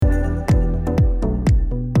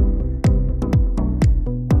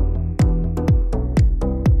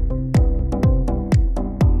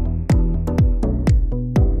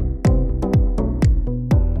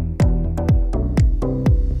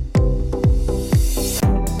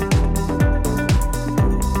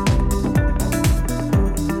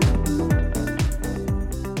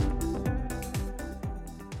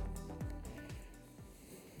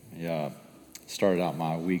out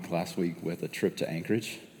my week last week with a trip to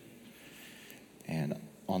Anchorage. And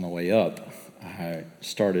on the way up, I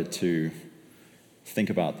started to think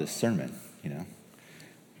about this sermon,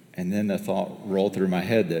 And then the thought rolled through my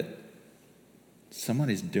head that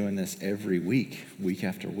somebody's doing this every week, week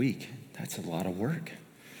after week. That's a lot of work.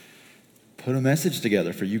 Put a message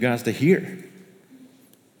together for you guys to hear.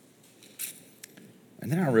 And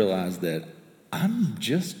then I realized that I'm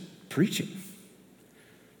just preaching.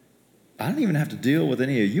 I don't even have to deal with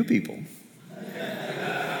any of you people.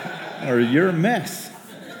 Or you're a mess.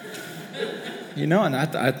 And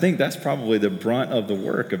I think that's probably the brunt of the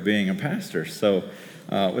work of being a pastor. So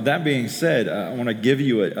with that being said, I want to give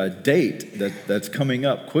you a date that's coming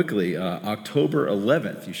up quickly, October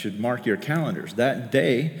 11th. You should mark your calendars. That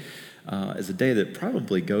day is a day that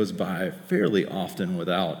probably goes by fairly often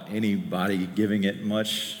without anybody giving it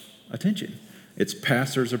much attention. It's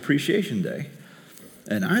Pastor's Appreciation Day.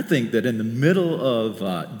 And I think that in the middle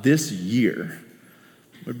of this year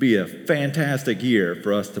would be a fantastic year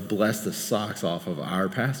for us to bless the socks off of our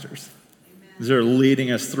pastors. Amen. They're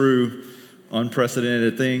leading us through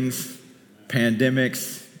unprecedented things,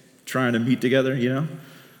 pandemics, trying to meet together,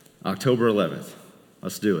 October 11th.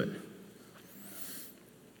 Let's do it.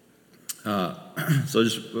 So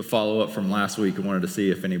just a follow up from last week, I wanted to see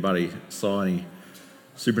if anybody saw any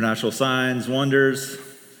supernatural signs, wonders.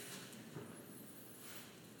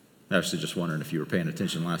 Actually, just wondering if you were paying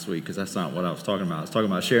attention last week, because that's not what I was talking about. I was talking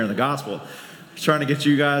about sharing the gospel. I was trying to get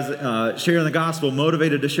you guys sharing the gospel,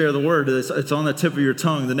 motivated to share the word. It's on the tip of your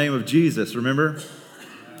tongue, the name of Jesus, remember?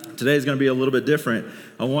 Today's going to be a little bit different.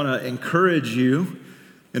 I want to encourage you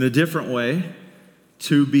in a different way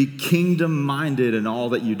to be kingdom-minded in all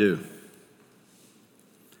that you do.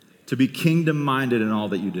 To be kingdom-minded in all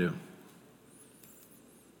that you do.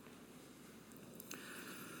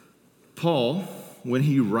 Paul, when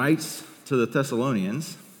he writes to the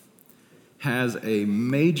Thessalonians, has a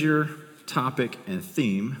major topic and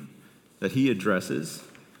theme that he addresses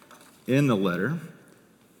in the letter.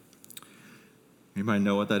 Anybody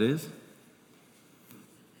know what that is?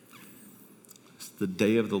 It's the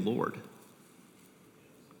day of the Lord.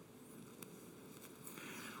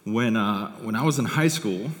 When I was in high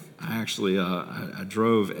school, I actually I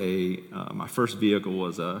drove my first vehicle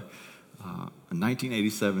was a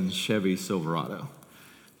 1987 Chevy Silverado.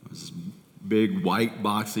 It was this big white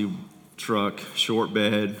boxy truck, short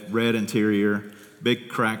bed, red interior, big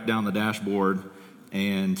crack down the dashboard,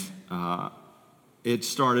 and it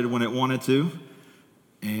started when it wanted to.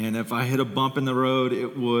 And if I hit a bump in the road,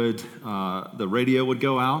 it would the radio would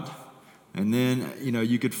go out. And then,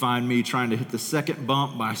 you could find me trying to hit the second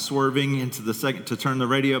bump by swerving into the second to turn the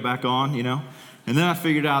radio back on, And then I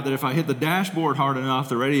figured out that if I hit the dashboard hard enough,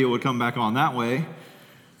 the radio would come back on that way.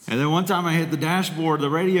 And then one time I hit the dashboard, the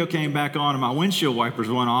radio came back on, and my windshield wipers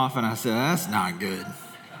went off, and I said, that's not good.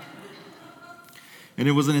 And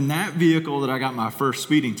it was in that vehicle that I got my first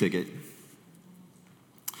speeding ticket.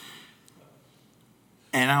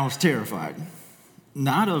 And I was terrified,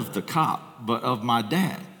 not of the cop, but of my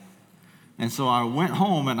dad. And so I went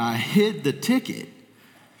home and I hid the ticket.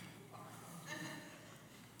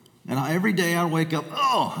 And every day I wake up,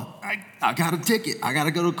 I got a ticket. I got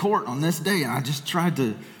to go to court on this day. And I just tried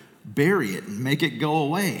to bury it and make it go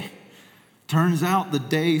away. Turns out the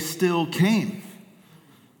day still came.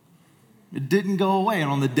 It didn't go away. And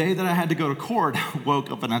on the day that I had to go to court, I woke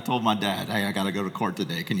up and I told my dad, hey, I got to go to court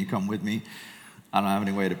today. Can you come with me? I don't have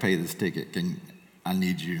any way to pay this ticket. I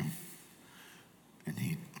need you. And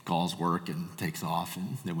he calls work and takes off.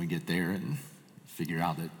 And then we get there and figure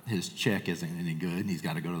out that his check isn't any good, and he's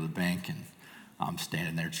got to go to the bank, and I'm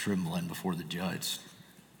standing there trembling before the judge.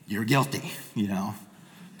 You're guilty,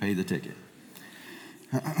 pay the ticket.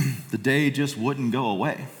 The day just wouldn't go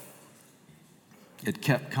away. It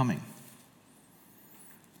kept coming.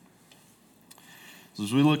 So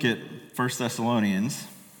as we look at 1 Thessalonians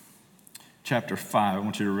chapter 5, I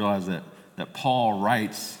want you to realize that Paul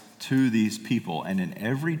writes to these people, and in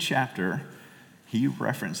every chapter, he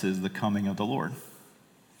references the coming of the Lord.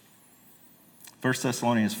 1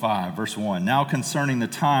 Thessalonians 5, verse 1. Now concerning the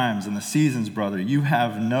times and the seasons, brother, you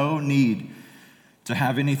have no need to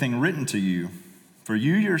have anything written to you, for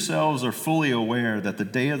you yourselves are fully aware that the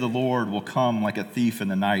day of the Lord will come like a thief in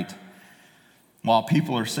the night. While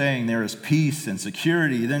people are saying there is peace and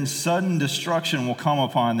security, then sudden destruction will come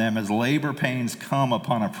upon them as labor pains come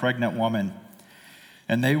upon a pregnant woman,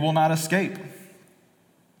 and they will not escape.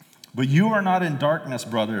 But you are not in darkness,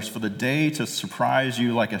 brothers, for the day to surprise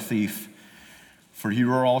you like a thief. For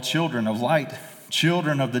you are all children of light,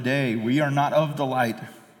 children of the day. We are not of the light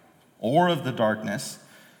or of the darkness.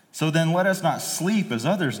 So then let us not sleep as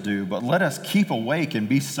others do, but let us keep awake and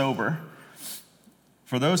be sober.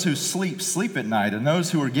 For those who sleep, sleep at night, and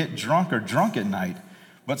those who get drunk are drunk at night.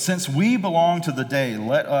 But since we belong to the day,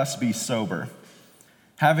 let us be sober,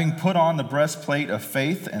 having put on the breastplate of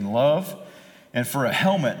faith and love, and for a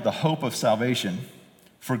helmet, the hope of salvation.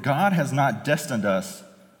 For God has not destined us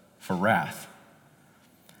for wrath,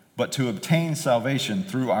 but to obtain salvation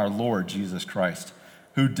through our Lord Jesus Christ,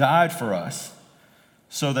 who died for us,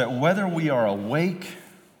 so that whether we are awake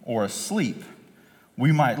or asleep,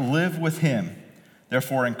 we might live with him.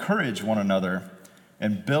 Therefore, encourage one another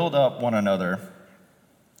and build up one another,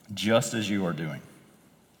 just as you are doing.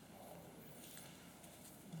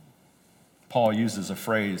 Paul uses a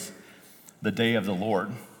phrase, the day of the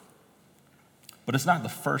Lord. But it's not the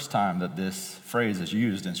first time that this phrase is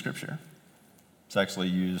used in Scripture. It's actually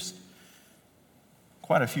used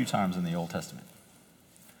quite a few times in the Old Testament.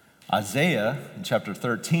 Isaiah, in chapter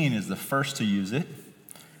 13, is the first to use it,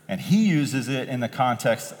 and he uses it in the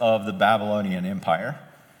context of the Babylonian Empire.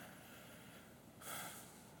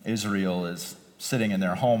 Israel is sitting in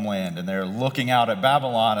their homeland, and they're looking out at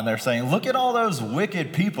Babylon, and they're saying, look at all those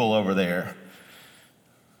wicked people over there.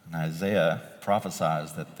 And Isaiah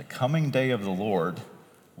prophesies that the coming day of the Lord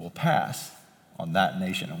will pass on that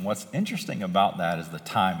nation. And what's interesting about that is the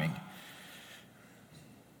timing.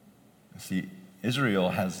 See, Israel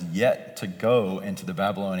has yet to go into the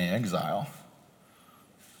Babylonian exile,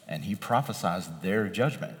 and he prophesies their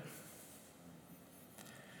judgment.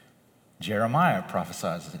 Jeremiah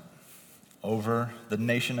prophesies it over the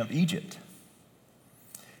nation of Egypt.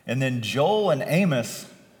 And then Joel and Amos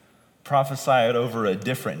prophesy it over a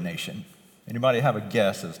different nation. Anybody have a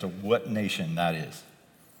guess as to what nation that is?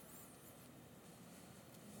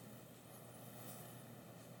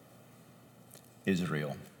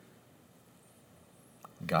 Israel.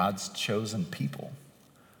 God's chosen people,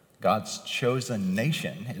 God's chosen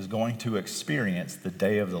nation is going to experience the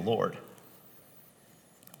day of the Lord.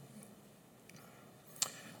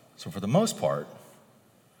 So for the most part,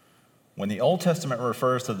 when the Old Testament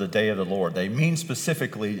refers to the day of the Lord, they mean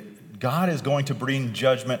specifically God is going to bring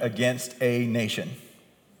judgment against a nation.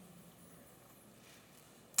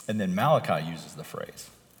 And then Malachi uses the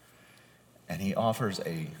phrase, and he offers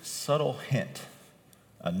a subtle hint,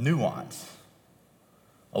 a nuance,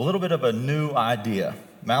 a little bit of a new idea.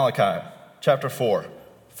 Malachi chapter 4,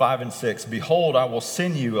 5 and 6. Behold, I will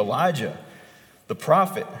send you Elijah, the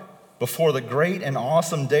prophet, before the great and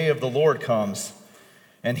awesome day of the Lord comes,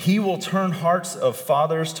 and he will turn hearts of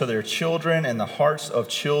fathers to their children and the hearts of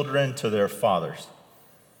children to their fathers.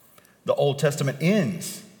 The Old Testament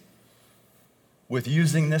ends with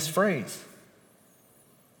using this phrase.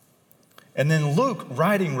 And then Luke,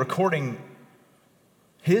 recording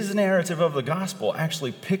his narrative of the gospel,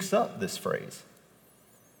 actually picks up this phrase.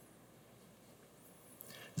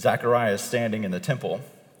 Zechariah is standing in the temple,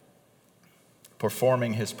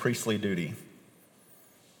 performing his priestly duty.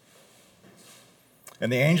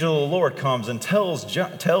 And the angel of the Lord comes and tells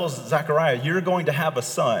Zechariah, you're going to have a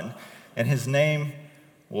son, and his name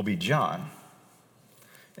will be John.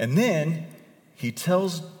 And then he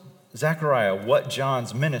tells Zechariah what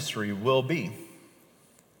John's ministry will be.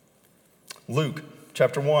 Luke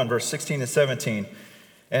chapter 1, verse 16 and 17.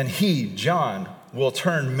 And he, John, will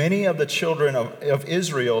turn many of the children of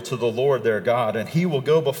Israel to the Lord their God, and he will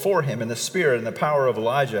go before him in the spirit and the power of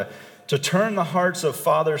Elijah to turn the hearts of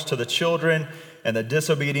fathers to the children and the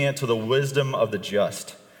disobedient to the wisdom of the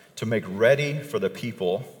just, to make ready for the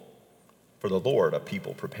people, for the Lord, a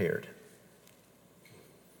people prepared.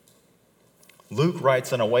 Luke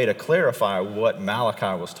writes in a way to clarify what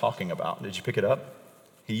Malachi was talking about. Did you pick it up?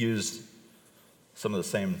 He used some of the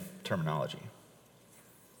same terminology.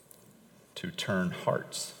 To turn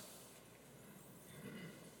hearts.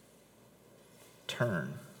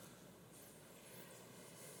 Turn.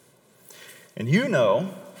 And you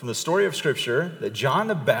know from the story of Scripture that John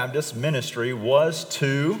the Baptist's ministry was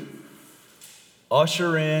to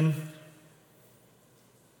usher in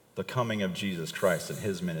the coming of Jesus Christ in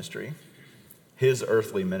his ministry, his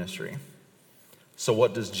earthly ministry. So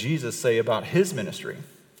what does Jesus say about his ministry?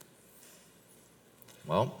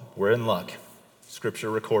 Well, we're in luck. Scripture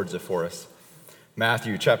records it for us.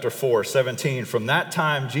 Matthew chapter 4, 17. From that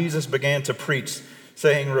time, Jesus began to preach,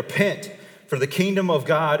 saying, repent, for the kingdom of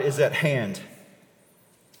God is at hand.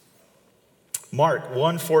 Mark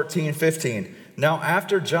 1, 14, 15. Now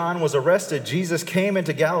after John was arrested, Jesus came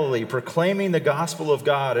into Galilee, proclaiming the gospel of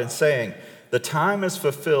God and saying, the time is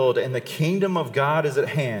fulfilled and the kingdom of God is at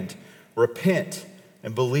hand. Repent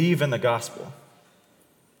and believe in the gospel.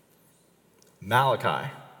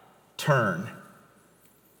 Malachi, turn.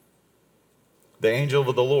 The angel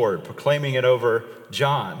of the Lord proclaiming it over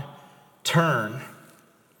John. Turn.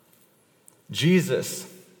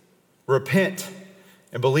 Jesus. Repent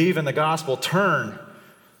and believe in the gospel. Turn.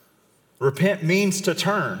 Repent means to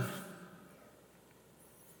turn.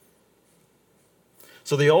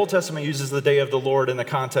 So the Old Testament uses the day of the Lord in the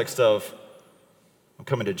context of, I'm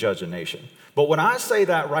coming to judge a nation. But when I say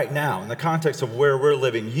that right now, in the context of where we're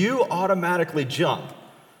living, you automatically jump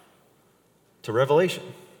to Revelation,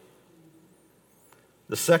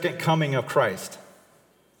 the second coming of Christ.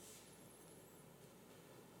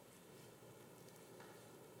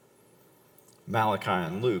 Malachi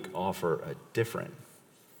and Luke offer a different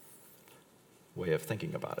way of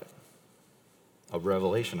thinking about it, a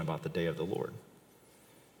revelation about the day of the Lord.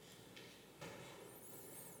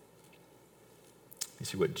 You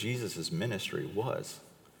see, what Jesus' ministry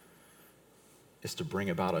is to bring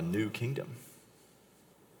about a new kingdom.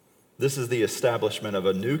 This is the establishment of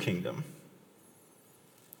a new kingdom.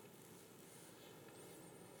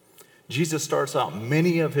 Jesus starts out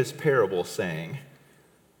many of his parables saying,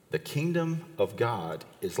 the kingdom of God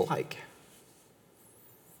is like.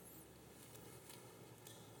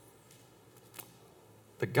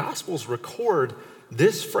 The Gospels record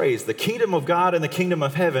this phrase, the kingdom of God and the kingdom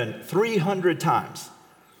of heaven, 300 times.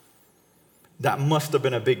 That must have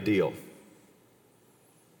been a big deal.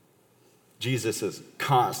 Jesus is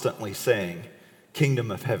constantly saying,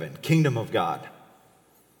 kingdom of heaven, kingdom of God.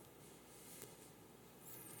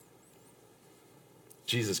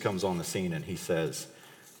 Jesus comes on the scene and he says,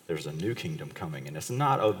 there's a new kingdom coming, and it's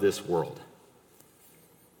not of this world.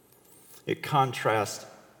 It contrasts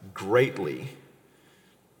greatly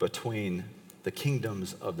between the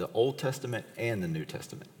kingdoms of the Old Testament and the New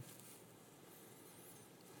Testament.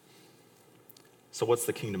 So what's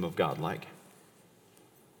the kingdom of God like?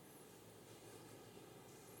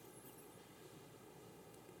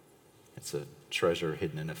 It's a treasure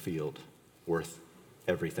hidden in a field worth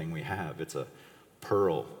everything we have. It's a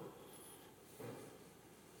pearl.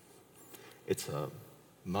 It's a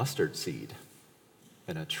mustard seed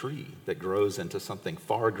in a tree that grows into something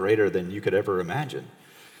far greater than you could ever imagine.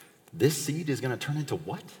 This seed is going to turn into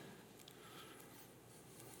what?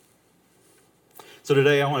 So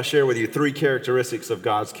today I want to share with you 3 characteristics of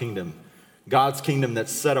God's kingdom. God's kingdom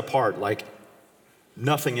that's set apart like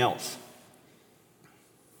nothing else.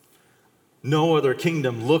 No other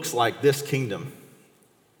kingdom looks like this kingdom.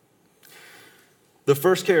 The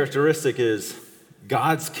first characteristic is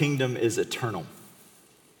God's kingdom is eternal.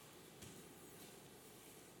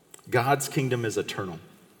 God's kingdom is eternal.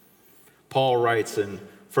 Paul writes in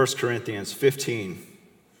 1 Corinthians 15,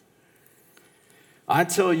 I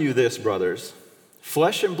tell you this, brothers,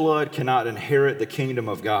 flesh and blood cannot inherit the kingdom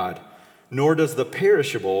of God, nor does the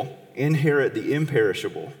perishable inherit the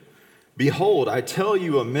imperishable. Behold, I tell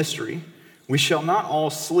you a mystery. We shall not all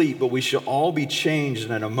sleep, but we shall all be changed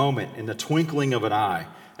in a moment, in the twinkling of an eye,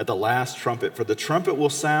 at the last trumpet. For the trumpet will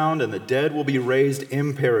sound, and the dead will be raised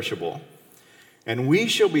imperishable. And we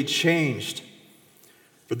shall be changed.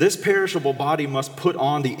 For this perishable body must put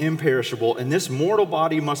on the imperishable, and this mortal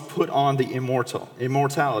body must put on the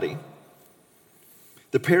immortality.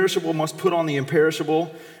 The perishable must put on the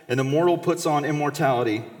imperishable, and the mortal puts on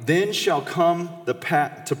immortality. Then shall come to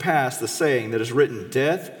pass the saying that is written,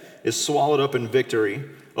 death is swallowed up in victory.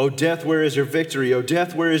 O death, where is your victory? O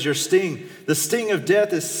death, where is your sting? The sting of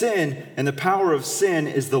death is sin, and the power of sin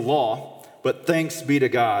is the law. But thanks be to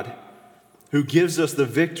God, who gives us the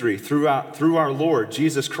victory through our Lord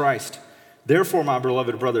Jesus Christ. Therefore, my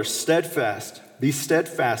beloved brothers, be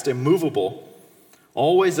steadfast, immovable,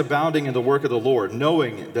 always abounding in the work of the Lord,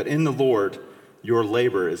 knowing that in the Lord your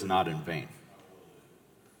labor is not in vain.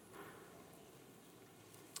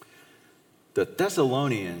 The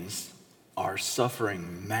Thessalonians are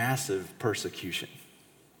suffering massive persecution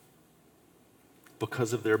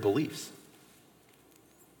because of their beliefs.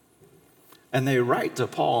 And they write to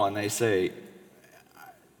Paul and they say,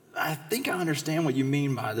 I think I understand what you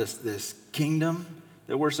mean by this kingdom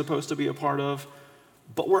that we're supposed to be a part of,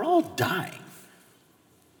 but we're all dying.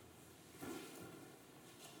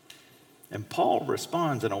 And Paul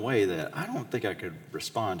responds in a way that I don't think I could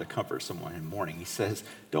respond to comfort someone in mourning. He says,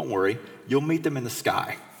 don't worry, you'll meet them in the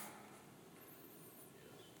sky.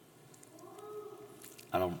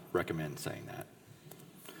 I don't recommend saying that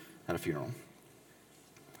at a funeral.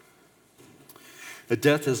 The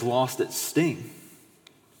death has lost its sting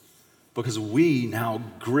because we now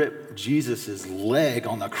grip Jesus' leg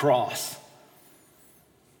on the cross.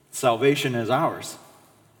 Salvation is ours.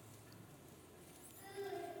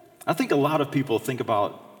 I think a lot of people think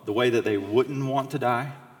about the way that they wouldn't want to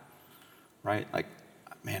die, right? Like,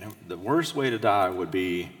 man, the worst way to die would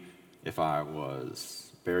be if I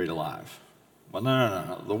was buried alive. Well,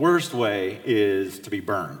 no. The worst way is to be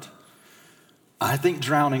burned. I think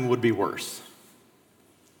drowning would be worse.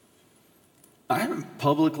 I haven't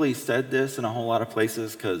publicly said this in a whole lot of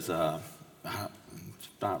places because I'm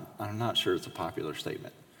not sure it's a popular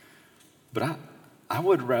statement. But I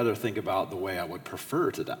would rather think about the way I would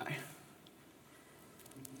prefer to die.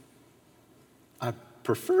 I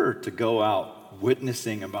prefer to go out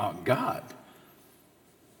witnessing about God.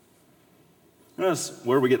 That's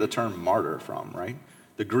where we get the term martyr from, right?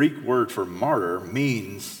 The Greek word for martyr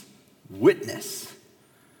means witness.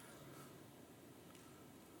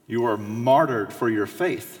 You are martyred for your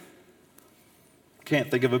faith. Can't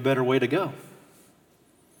think of a better way to go.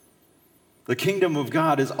 The kingdom of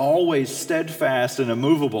God is always steadfast and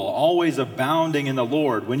immovable, always abounding in the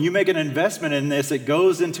Lord. When you make an investment in this, it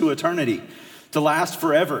goes into eternity to last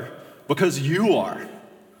forever because you are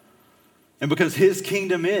and because his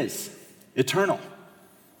kingdom is eternal.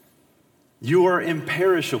 You are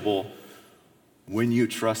imperishable when you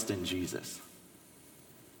trust in Jesus.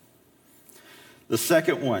 The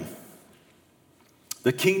second one,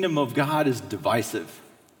 the kingdom of God is divisive.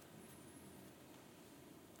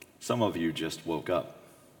 Some of you just woke up.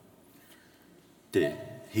 Did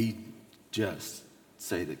he just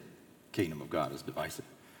say the kingdom of God is divisive?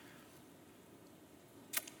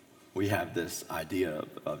 We have this idea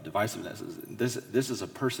of divisiveness. This is a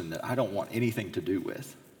person that I don't want anything to do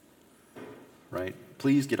with, right?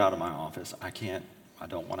 Please get out of my office. I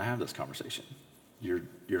don't want to have this conversation.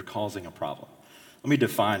 You're causing a problem. Let me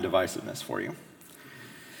define divisiveness for you.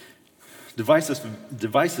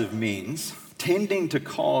 Divisive means tending to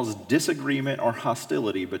cause disagreement or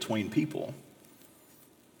hostility between people.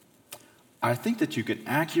 I think that you can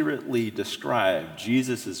accurately describe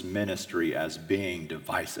Jesus' ministry as being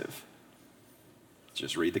divisive.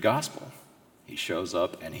 Just read the gospel. He shows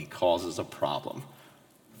up and he causes a problem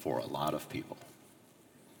for a lot of people.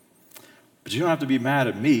 But you don't have to be mad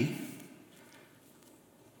at me.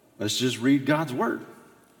 Let's just read God's word.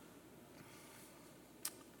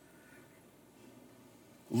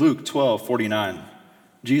 Luke 12:49,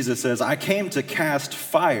 Jesus says, I came to cast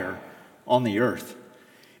fire on the earth,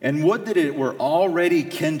 and would that it were already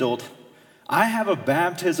kindled. I have a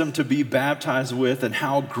baptism to be baptized with, and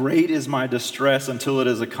how great is my distress until it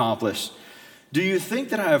is accomplished. Do you think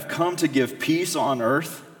that I have come to give peace on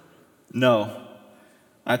earth? No,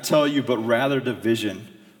 I tell you, but rather division.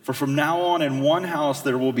 For from now on in one house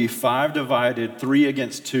there will be 5 divided, 3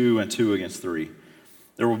 against 2, and 2 against 3.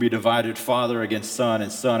 There will be divided father against son,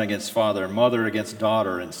 and son against father, mother against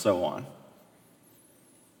daughter, and so on.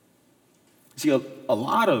 See, a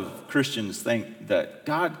lot of Christians think that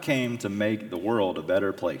God came to make the world a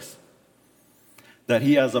better place, that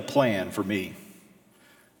he has a plan for me,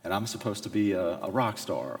 and I'm supposed to be a rock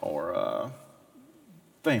star or a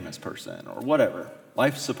famous person or whatever.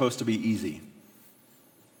 Life's supposed to be easy.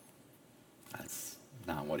 That's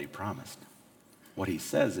not what he promised. What he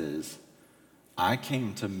says is, I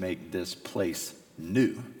came to make this place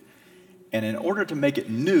new. And in order to make it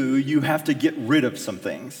new, you have to get rid of some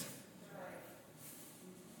things.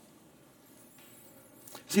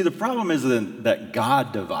 See, the problem isn't that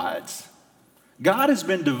God divides. God has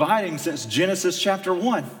been dividing since Genesis chapter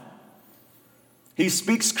 1. He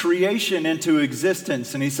speaks creation into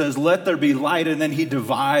existence and he says, let there be light, and then he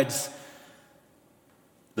divides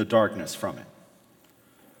the darkness from it.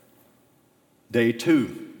 Day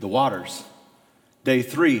 2, the waters. Day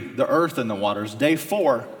 3, the earth and the waters. Day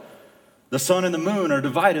 4, the sun and the moon are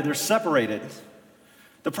divided. They're separated.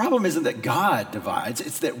 The problem isn't that God divides.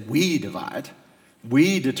 It's that we divide.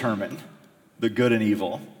 We determine the good and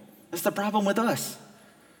evil. That's the problem with us.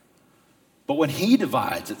 But when he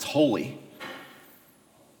divides, it's holy.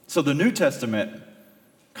 So the New Testament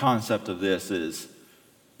concept of this is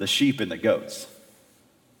the sheep and the goats.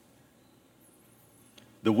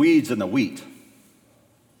 The weeds and the wheat.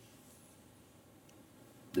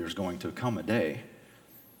 There's going to come a day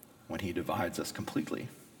when he divides us completely.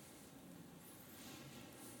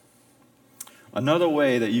 Another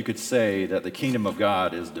way that you could say that the kingdom of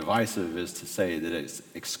God is divisive is to say that it's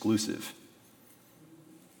exclusive.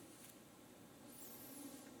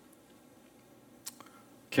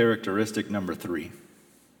 Characteristic number 3.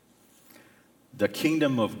 The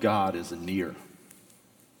kingdom of God is near.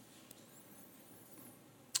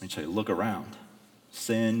 You say, look around.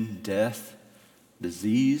 Sin, death,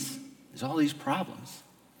 disease, there's all these problems.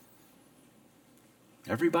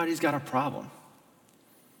 Everybody's got a problem.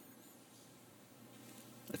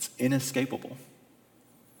 It's inescapable.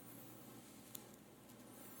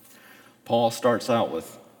 Paul starts out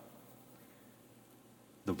with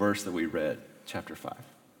the verse that we read, chapter 5.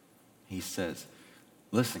 He says,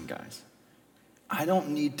 listen, guys, I don't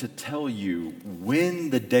need to tell you when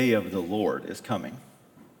the day of the Lord is coming.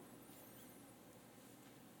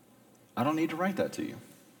 I don't need to write that to you.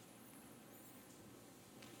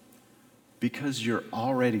 Because you're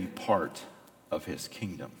already part of his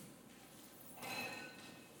kingdom.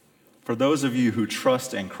 For those of you who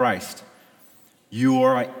trust in Christ, you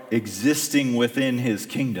are existing within his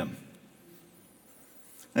kingdom.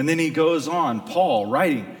 And then he goes on, Paul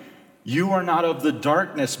writing, you are not of the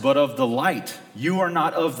darkness, but of the light. You are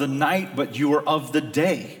not of the night, but you are of the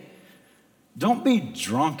day. Don't be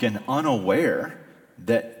drunk and unaware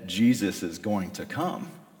that Jesus is going to come.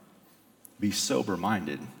 Be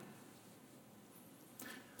sober-minded.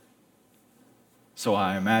 So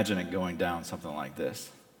I imagine it going down something like this.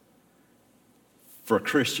 For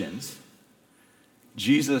Christians,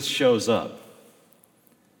 Jesus shows up.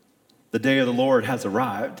 The day of the Lord has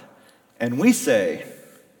arrived, and we say,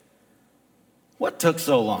 what took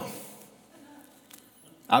so long?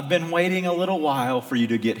 I've been waiting a little while for you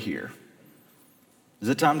to get here. Is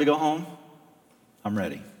it time to go home? I'm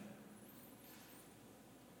ready.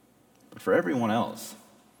 But for everyone else,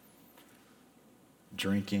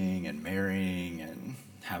 drinking and marrying and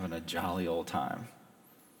having a jolly old time,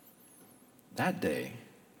 that day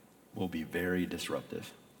will be very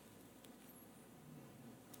disruptive.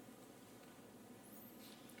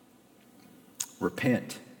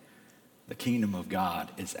 Repent. The kingdom of God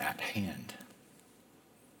is at hand.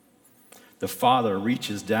 The Father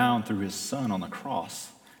reaches down through his Son on the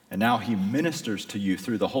cross, and now he ministers to you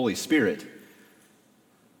through the Holy Spirit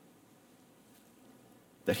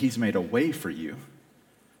that he's made a way for you.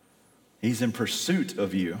 He's in pursuit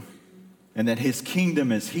of you, and that his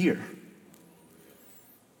kingdom is here.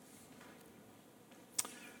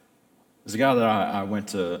 There's a guy that I went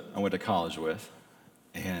to college with,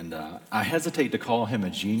 and I hesitate to call him a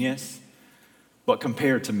genius, but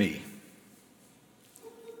compared to me,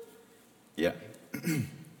 yeah.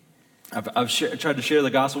 I've tried to share the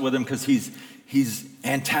gospel with him because he's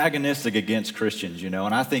antagonistic against Christians, and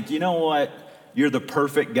I think, you know what? You're the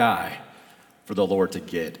perfect guy for the Lord to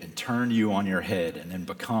get and turn you on your head and then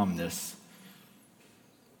become the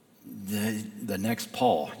next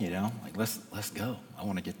Paul, like let's go. I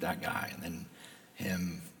want to get that guy and then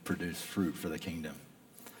him produce fruit for the kingdom.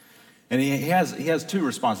 And he has two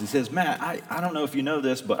responses. He says, Matt, I don't know if you know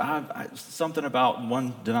this, but something about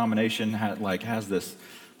one denomination has this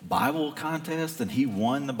Bible contest, and he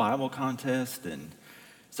won the Bible contest, and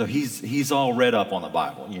so he's all read up on the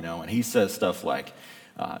Bible, and he says stuff like,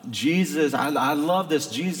 Jesus, I love this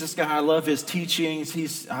Jesus guy. I love his teachings.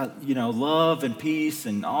 He's, love and peace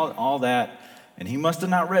and all that. And he must have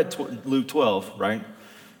not read Luke 12, right?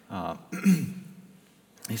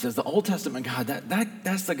 He says, the Old Testament God,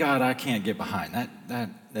 that's the God I can't get behind.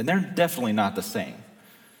 And they're definitely not the same.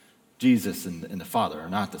 Jesus and the Father are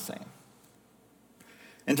not the same.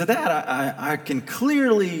 And to that, I can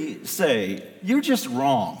clearly say, you're just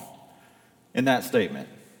wrong in that statement.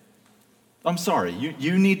 I'm sorry,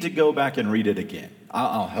 you need to go back and read it again.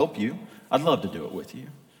 I'll help you. I'd love to do it with you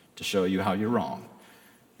to show you how you're wrong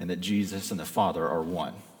and that Jesus and the Father are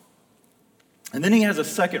one. And then he has a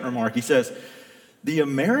second remark. He says, the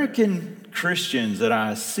American Christians that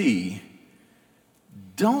I see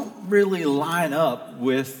don't really line up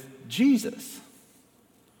with Jesus.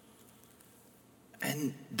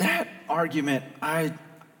 And that argument, I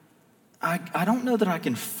don't know that I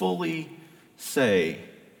can fully say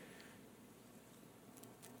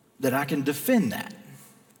that I can defend that,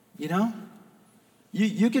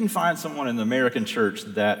 You can find someone in the American church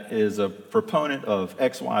that is a proponent of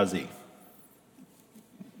X, Y, Z.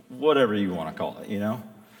 Whatever you want to call it,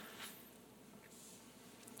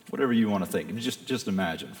 Whatever you want to think. And just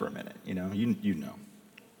imagine for a minute, you know.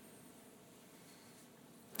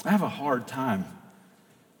 I have a hard time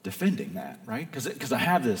defending that, right? Because I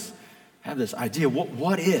have this idea,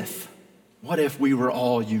 what if we were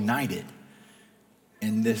all united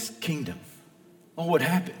in this kingdom? What would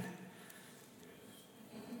happen?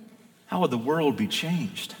 How would the world be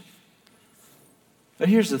changed? But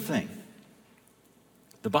here's the thing.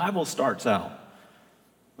 The Bible starts out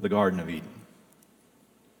with the Garden of Eden.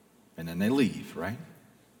 And then they leave, right?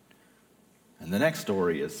 And the next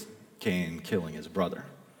story is Cain killing his brother.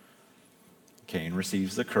 Cain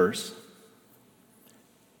receives the curse.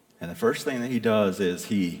 And the first thing that he does is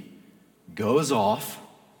he goes off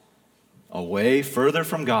away further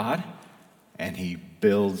from God, and he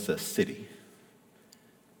builds a city.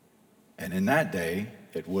 And in that day,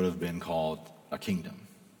 it would have been called a kingdom.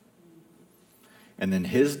 And then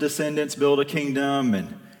his descendants build a kingdom,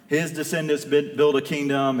 and his descendants build a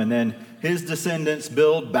kingdom, and then his descendants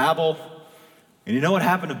build Babel. And you know what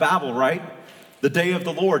happened to Babel, right? The day of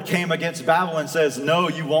the Lord came against Babel and says, no,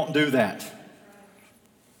 you won't do that.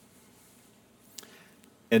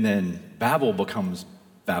 And then Babel becomes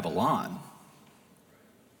Babylon,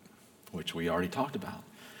 which we already talked about.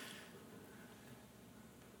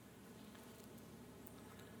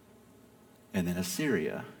 And then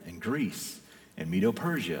Assyria and Greece and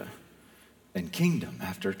Medo-Persia and kingdom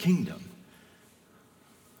after kingdom,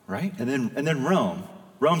 right? And then Rome.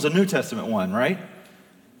 Rome's a New Testament one, right?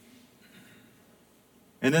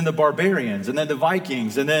 And then the barbarians, and then the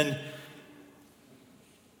Vikings, and then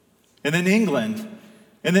England,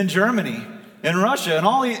 and then Germany, and Russia,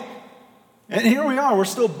 and here we are, we're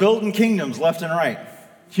still building kingdoms left and right.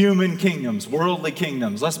 Human kingdoms, worldly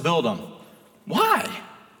kingdoms, let's build them. Why?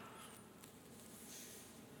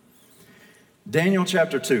 Daniel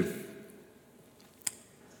chapter 2.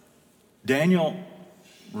 Daniel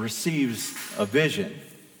receives a vision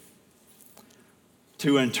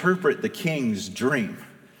to interpret the king's dream.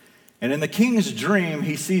 And in the king's dream,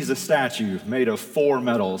 he sees a statue made of 4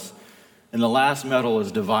 metals, and the last metal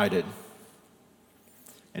is divided.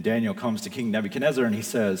 And Daniel comes to King Nebuchadnezzar and he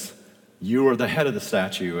says, you are the head of the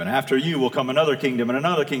statue, and after you will come another kingdom and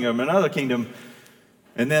another kingdom and another kingdom.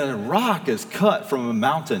 And then a rock is cut from a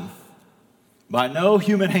mountain by no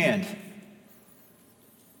human hand.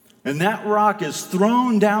 And that rock is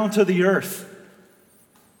thrown down to the earth.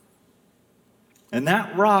 And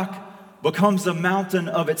that rock becomes a mountain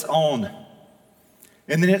of its own.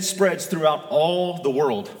 And then it spreads throughout all the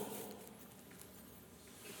world.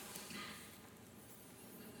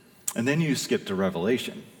 And then you skip to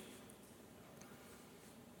Revelation.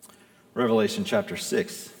 Revelation chapter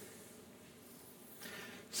 6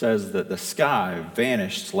 says that the sky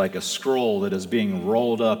vanished like a scroll that is being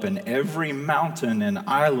rolled up, and every mountain and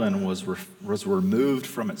island was removed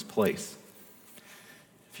from its place.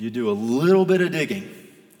 If you do a little bit of digging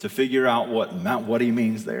to figure out what he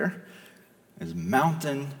means there, is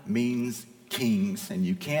mountain means kings, and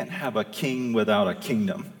you can't have a king without a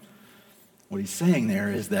kingdom. What he's saying there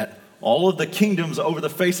is that all of the kingdoms over the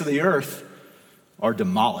face of the earth are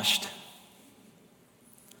demolished.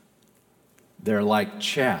 They're like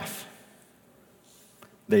chaff.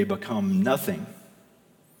 They become nothing.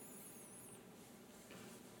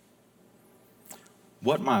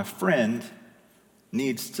 What my friend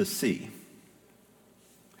needs to see,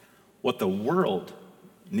 what the world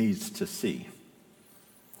needs to see,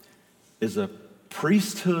 is a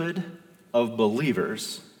priesthood of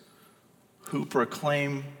believers who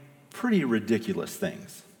proclaim pretty ridiculous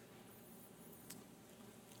things.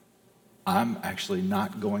 I'm actually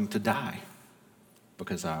not going to die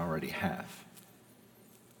because I already have.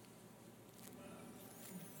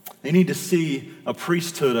 They need to see a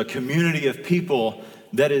priesthood, a community of people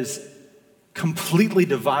that is completely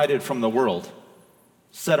divided from the world,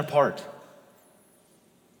 set apart.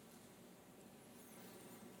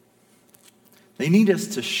 They need us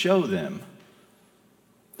to show them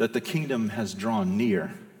that the kingdom has drawn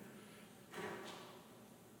near.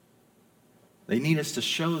 They need us to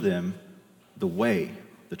show them the way,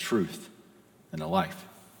 the truth, and the life.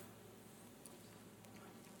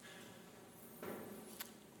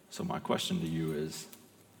 So my question to you is,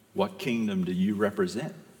 what kingdom do you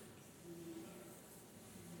represent?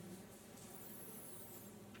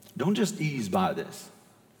 Don't just ease by this.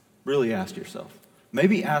 Really ask yourself.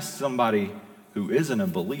 Maybe ask somebody who isn't a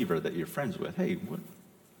believer that you're friends with, hey,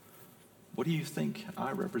 what do you think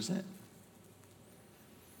I represent?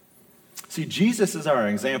 See, Jesus is our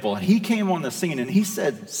example, and he came on the scene and he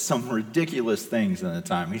said some ridiculous things in the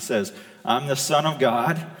time. He says, I'm the Son of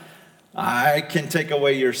God, I can take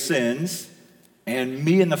away your sins, and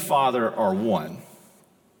me and the Father are one.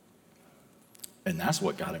 And that's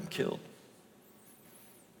what got him killed.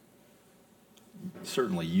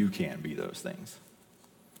 Certainly you can't be those things.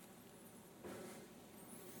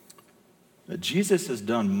 But Jesus has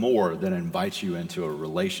done more than invite you into a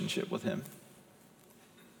relationship with him.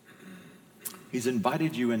 He's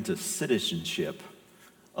invited you into citizenship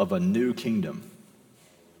of a new kingdom.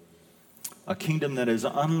 A kingdom that is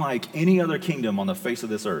unlike any other kingdom on the face of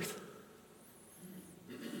this earth.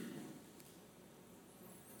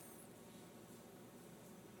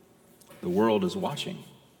 The world is watching.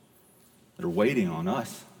 They're waiting on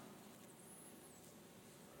us.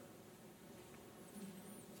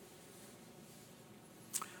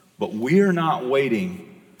 But we're not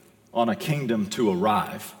waiting on a kingdom to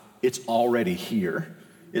arrive. It's already here.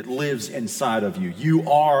 It lives inside of you. You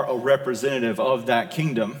are a representative of that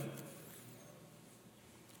kingdom.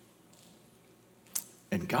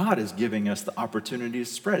 And God is giving us the opportunity to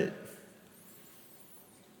spread it,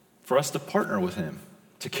 for us to partner with him,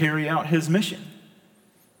 to carry out his mission.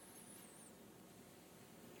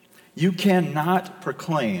 You cannot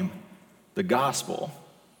proclaim the gospel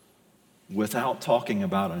without talking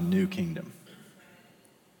about a new kingdom.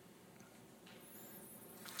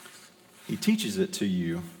 He teaches it to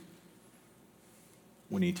you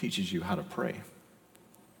when he teaches you how to pray.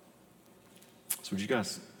 So would you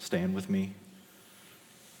guys stand with me?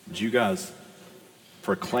 Would you guys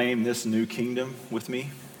proclaim this new kingdom with me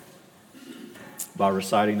by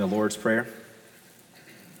reciting the Lord's Prayer?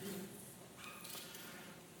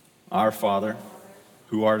 Our Father,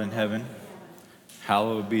 who art in heaven,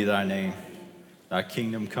 hallowed be thy name. Thy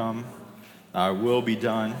kingdom come, thy will be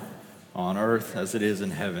done on earth as it is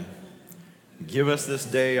in heaven. Give us this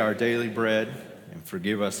day our daily bread, and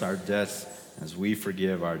forgive us our debts as we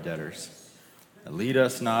forgive our debtors. And lead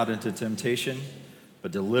us not into temptation,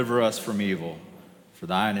 but deliver us from evil. For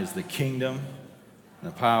thine is the kingdom,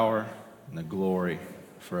 and the power, and the glory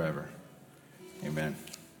forever. Amen.